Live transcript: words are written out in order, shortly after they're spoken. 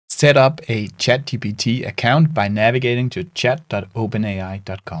Set up a ChatGPT account by navigating to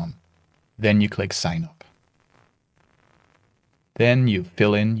chat.openai.com. Then you click sign up. Then you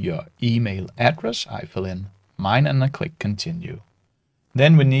fill in your email address. I fill in mine and I click continue.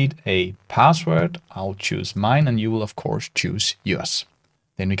 Then we need a password. I'll choose mine and you will of course choose yours.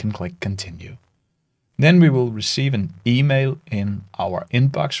 Then we can click continue. Then we will receive an email in our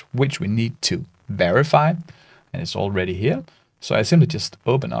inbox which we need to verify, and it's already here. So I simply just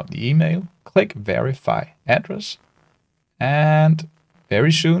open up the email, click verify address, and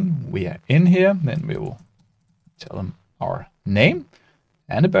very soon we are in here. Then we will tell them our name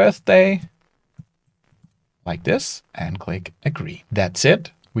and a birthday like this and click agree. That's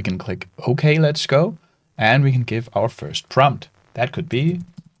it. We can click OK, let's go, and we can give our first prompt. That could be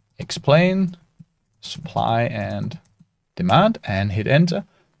explain supply and demand and hit enter.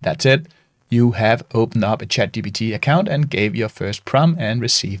 That's it. You have opened up a ChatGPT account and gave your first prompt and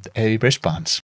received a response.